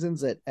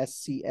 seasons at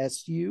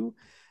SCSU.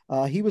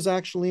 He was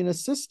actually an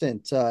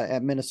assistant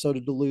at Minnesota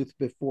Duluth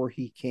before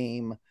he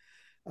came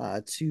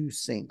to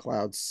St.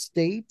 Cloud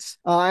State.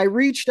 I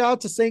reached out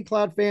to St.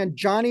 Cloud fan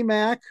Johnny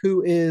Mack,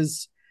 who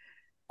is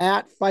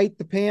at Fight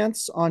the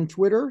Pants on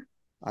Twitter.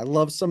 I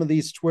love some of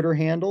these Twitter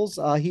handles.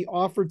 He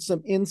offered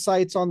some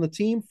insights on the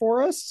team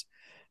for us.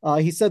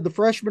 He said the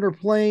freshmen are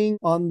playing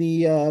on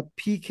the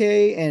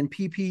PK and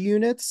PP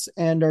units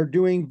and are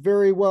doing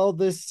very well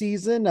this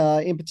season.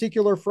 In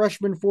particular,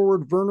 freshman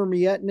forward Werner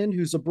Miettinen,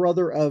 who's a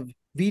brother of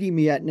Vidi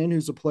Miettinen,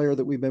 who's a player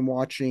that we've been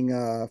watching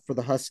for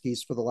the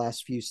Huskies for the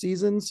last few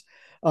seasons,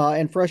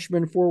 and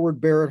freshman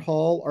forward Barrett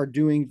Hall are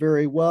doing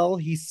very well.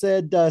 He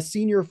said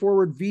senior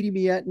forward Vidi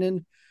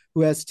Miettinen,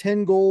 who has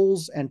 10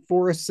 goals and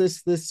 4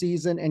 assists this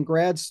season, and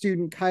grad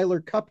student Kyler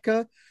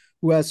Kupka,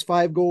 who has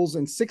 5 goals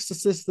and 6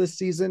 assists this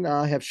season,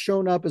 have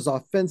shown up as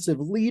offensive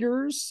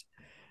leaders.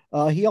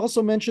 He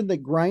also mentioned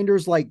that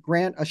grinders like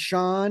Grant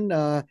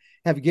Ashan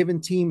have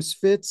given teams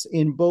fits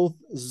in both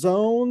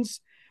zones.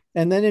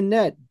 And then in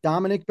net,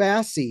 Dominic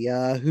Bassi,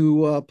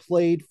 who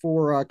played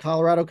for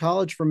Colorado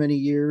College for many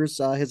years,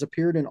 has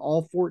appeared in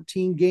all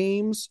 14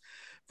 games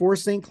for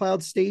St.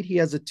 Cloud State. He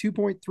has a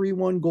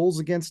 2.31 goals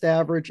against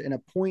average and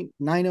a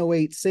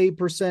 .908 save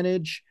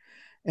percentage.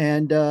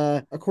 And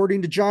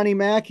according to Johnny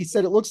Mack, he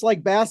said it looks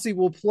like Bassi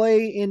will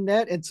play in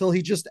net until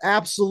he just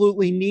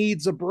absolutely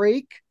needs a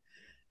break.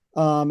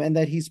 And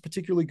that he's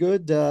particularly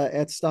good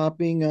at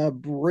stopping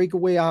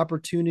breakaway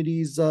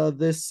opportunities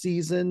this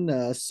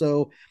season.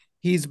 So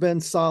he's been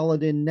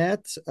solid in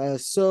net.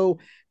 So,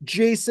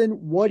 Jason,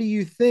 what do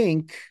you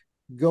think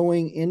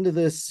going into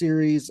this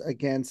series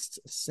against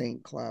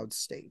St. Cloud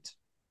State?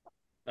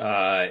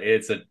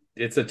 It's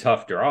a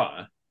tough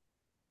draw.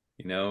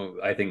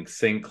 I think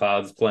St.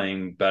 Cloud's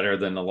playing better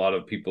than a lot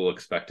of people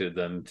expected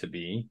them to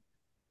be.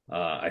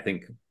 I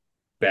think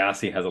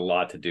Bassie has a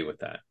lot to do with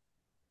that.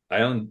 I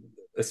don't,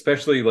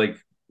 especially like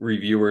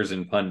reviewers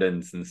and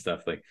pundits and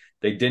stuff, like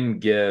they didn't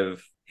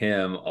give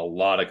him a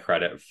lot of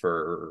credit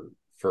for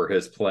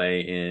his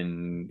play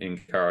in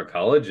Cara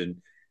College,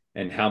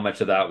 and how much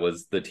of that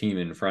was the team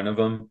in front of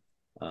him.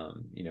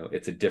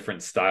 It's a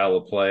different style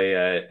of play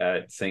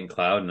at St.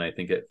 Cloud, and I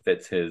think it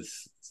fits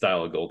his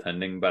style of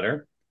goaltending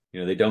better.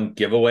 They don't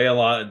give away a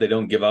lot. They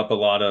don't give up a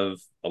lot of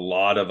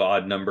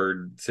odd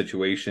numbered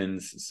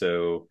situations.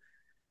 So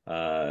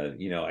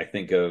I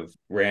think of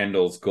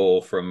Randall's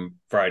goal from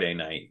Friday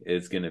night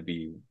is going to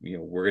be,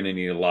 we're going to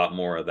need a lot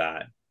more of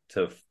that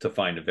to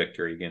find a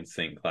victory against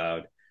St.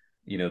 Cloud.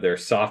 Their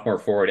sophomore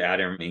forward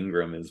Adam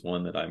Ingram is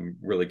one that I'm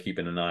really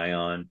keeping an eye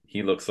on.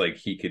 He looks like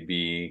he could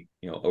be,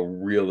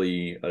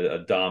 a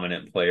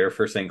dominant player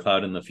for St.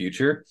 Cloud in the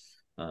future.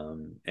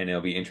 And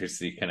it'll be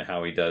interesting to see kind of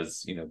how he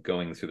does,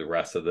 going through the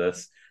rest of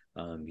this.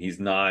 He's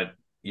not,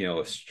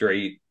 a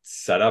straight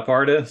setup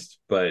artist,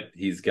 but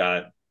he's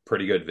got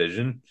pretty good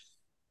vision.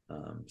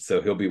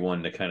 So he'll be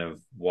one to kind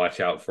of watch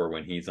out for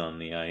when he's on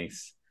the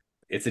ice.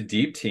 It's a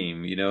deep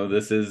team.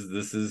 This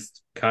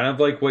is kind of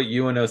like what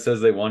UNO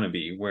says they want to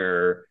be,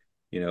 where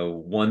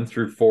 1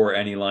 through 4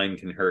 any line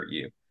can hurt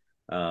you.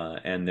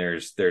 And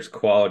there's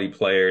quality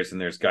players, and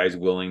there's guys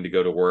willing to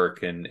go to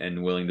work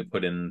and willing to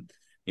put in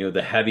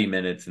the heavy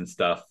minutes and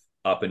stuff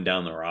up and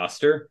down the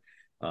roster.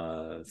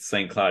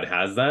 St. Cloud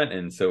has that,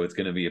 and so it's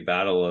going to be a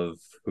battle of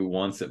who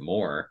wants it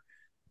more.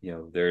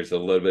 There's a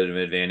little bit of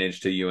an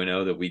advantage to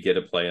UNO that we get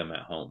to play them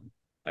at home.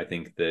 I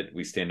think that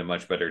we stand a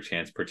much better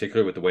chance,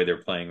 particularly with the way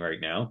they're playing right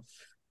now.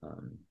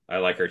 I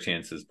like our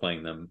chances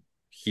playing them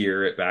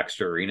here at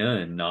Baxter Arena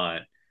and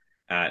not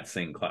at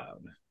St.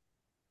 Cloud.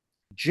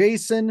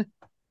 Jason,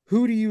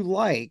 who do you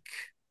like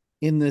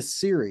in this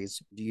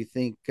series? Do you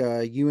think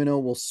UNO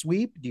will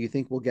sweep? Do you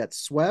think we'll get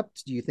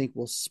swept? Do you think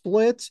we'll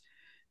split?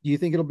 Do you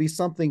think it'll be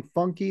something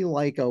funky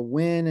like a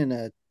win and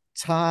a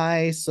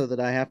tie, so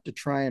that I have to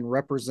try and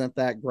represent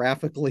that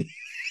graphically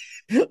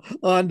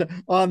on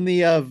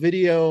the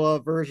video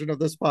version of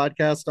this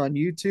podcast on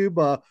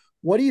YouTube?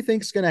 What do you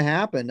think is going to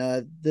happen?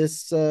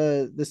 This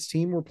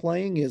team we're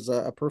playing is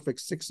a perfect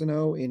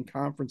 6-0 in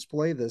conference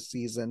play this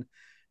season,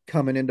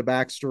 coming into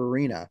Baxter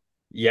Arena.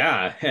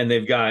 Yeah, and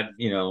they've got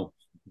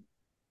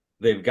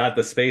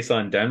the space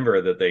on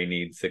Denver that they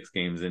need 6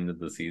 games into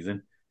the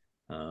season.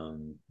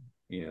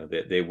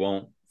 They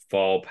won't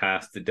fall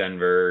past the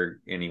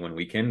Denver any one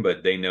weekend,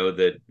 but they know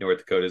that North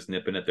Dakota's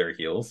nipping at their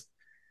heels.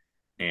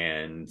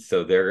 And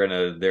so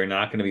they're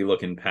not gonna be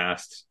looking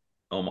past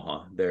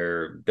Omaha.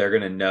 They're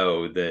gonna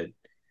know that,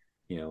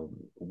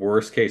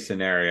 worst case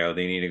scenario,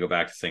 they need to go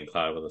back to St.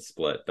 Cloud with a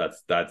split.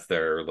 That's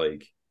their,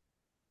 like,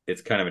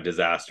 it's kind of a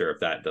disaster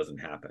if that doesn't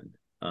happen.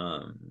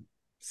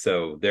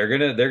 So they're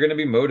gonna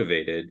be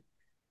motivated.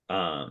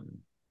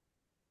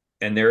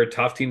 And they're a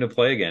tough team to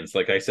play against.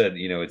 Like I said,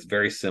 it's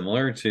very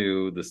similar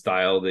to the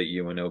style that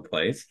UNO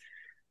plays.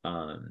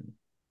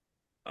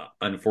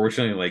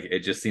 Unfortunately, like, it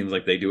just seems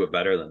like they do it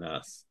better than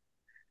us.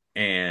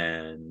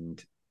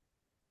 And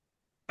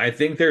I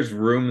think there's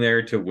room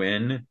there to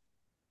win.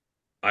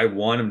 I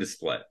want them to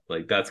split.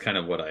 Like, that's kind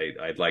of what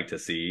I'd like to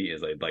see.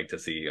 Is I'd like to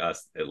see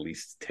us at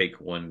least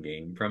take 1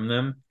 game from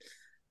them.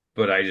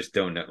 But I just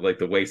don't know. Like,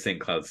 the way St.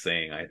 Cloud's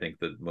saying, I think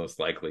that most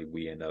likely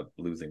we end up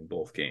losing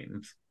both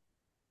games.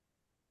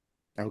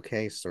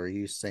 Okay, so are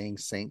you saying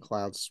St.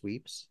 Cloud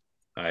sweeps?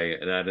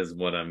 That is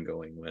what I'm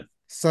going with.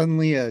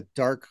 Suddenly, a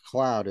dark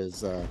cloud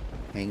is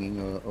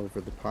hanging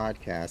over the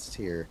podcast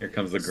here. Here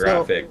comes the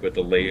graphic with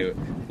the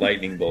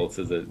lightning bolts.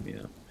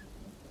 I'm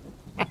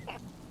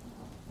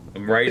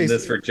writing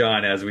this for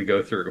John as we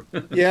go through.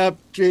 Yeah,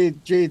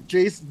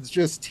 Jason's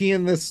just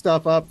teeing this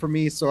stuff up for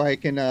me so I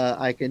can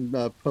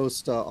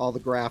post all the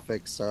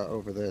graphics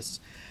over this.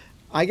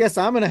 I guess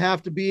I'm going to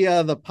have to be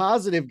the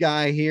positive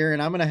guy here,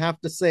 and I'm going to have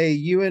to say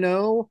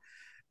UNO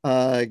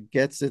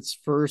gets its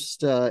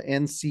first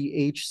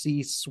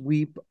NCHC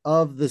sweep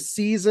of the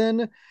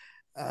season.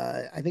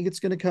 I think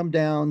it's going to come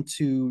down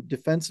to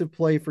defensive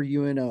play for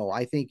UNO.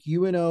 I think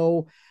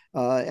UNO,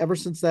 ever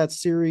since that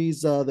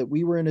series that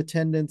we were in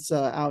attendance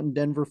out in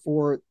Denver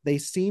for, they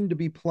seem to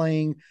be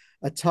playing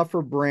a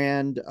tougher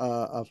brand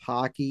of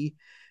hockey.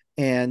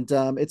 And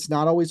it's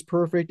not always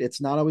perfect.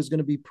 It's not always going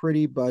to be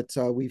pretty, but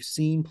we've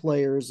seen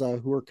players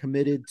who are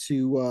committed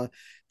to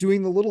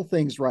doing the little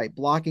things right,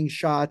 blocking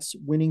shots,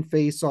 winning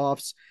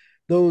faceoffs,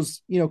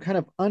 those kind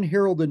of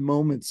unheralded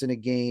moments in a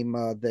game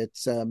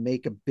that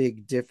make a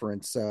big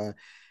difference. So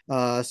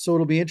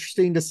it'll be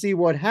interesting to see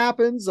what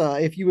happens.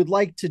 If you would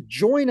like to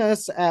join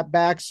us at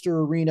Baxter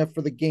Arena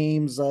for the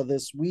games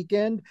this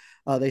weekend,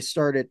 they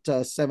start at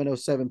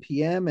 7:07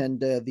 p.m. and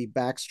the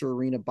Baxter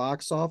Arena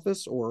box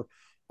office or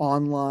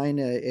online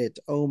at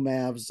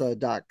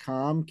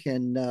omavs.com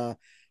can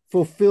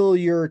fulfill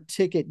your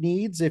ticket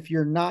needs. If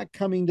you're not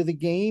coming to the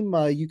game,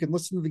 you can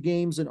listen to the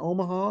games in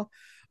Omaha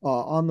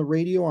on the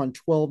radio on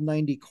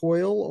 1290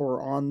 Coil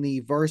or on the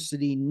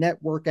Varsity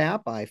Network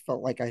app. I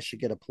felt like I should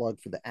get a plug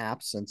for the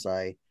app since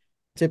I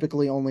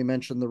typically only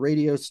mention the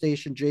radio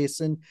station,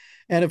 Jason.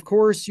 And of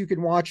course, you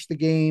can watch the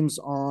games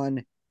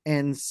on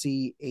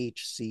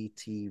NCHC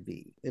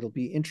TV. It'll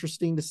be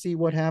interesting to see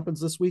what happens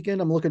this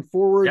weekend. I'm looking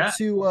forward Yeah,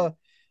 to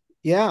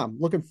yeah, I'm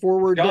looking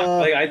forward.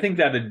 John, like I think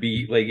that'd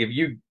be like if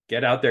you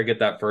get out there, get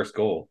that first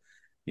goal.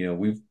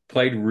 We've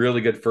played really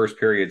good first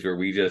periods where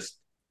we just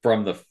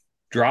from the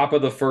drop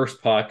of the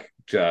first puck,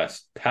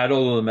 just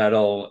pedal to the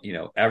metal,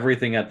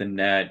 everything at the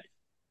net,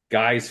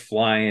 guys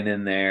flying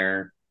in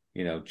there,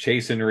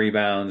 chasing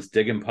rebounds,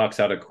 digging pucks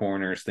out of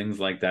corners,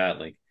 things like that.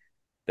 Like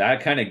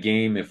that kind of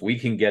game, if we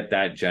can get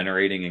that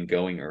generating and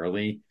going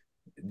early,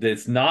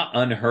 it's not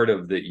unheard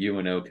of that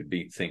UNO could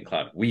beat St.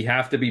 Cloud. We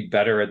have to be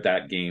better at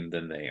that game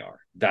than they are.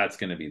 That's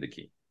going to be the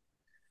key.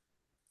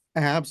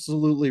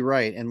 Absolutely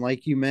right. And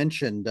like you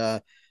mentioned,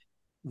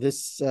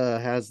 this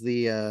has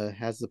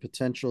the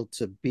potential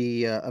to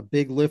be a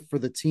big lift for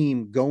the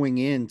team going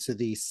into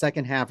the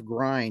second half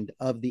grind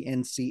of the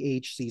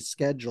NCHC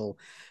schedule.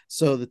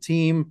 So the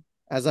team,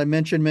 as I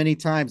mentioned many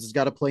times, has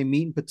got to play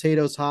meat and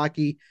potatoes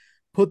hockey,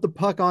 put the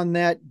puck on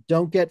net,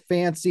 don't get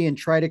fancy, and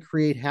try to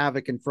create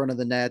havoc in front of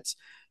the nets.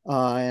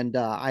 And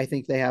I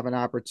think they have an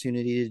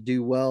opportunity to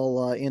do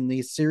well in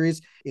these series.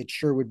 It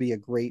sure would be a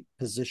great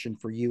position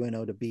for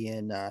UNO to be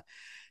in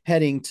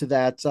heading to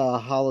that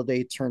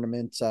holiday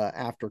tournament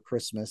after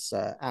Christmas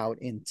out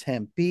in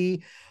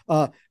Tempe.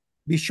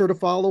 Be sure to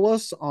follow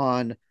us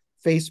on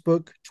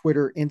Facebook,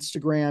 Twitter,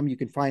 Instagram. You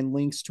can find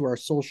links to our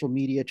social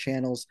media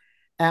channels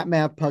at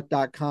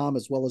mavpuck.com,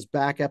 as well as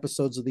back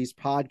episodes of these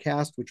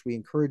podcasts, which we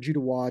encourage you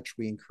to watch.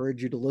 We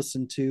encourage you to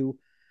listen to.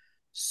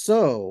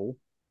 So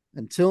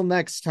until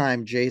next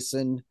time,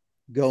 Jason,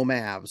 go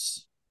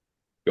Mavs.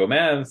 Go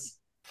Mavs.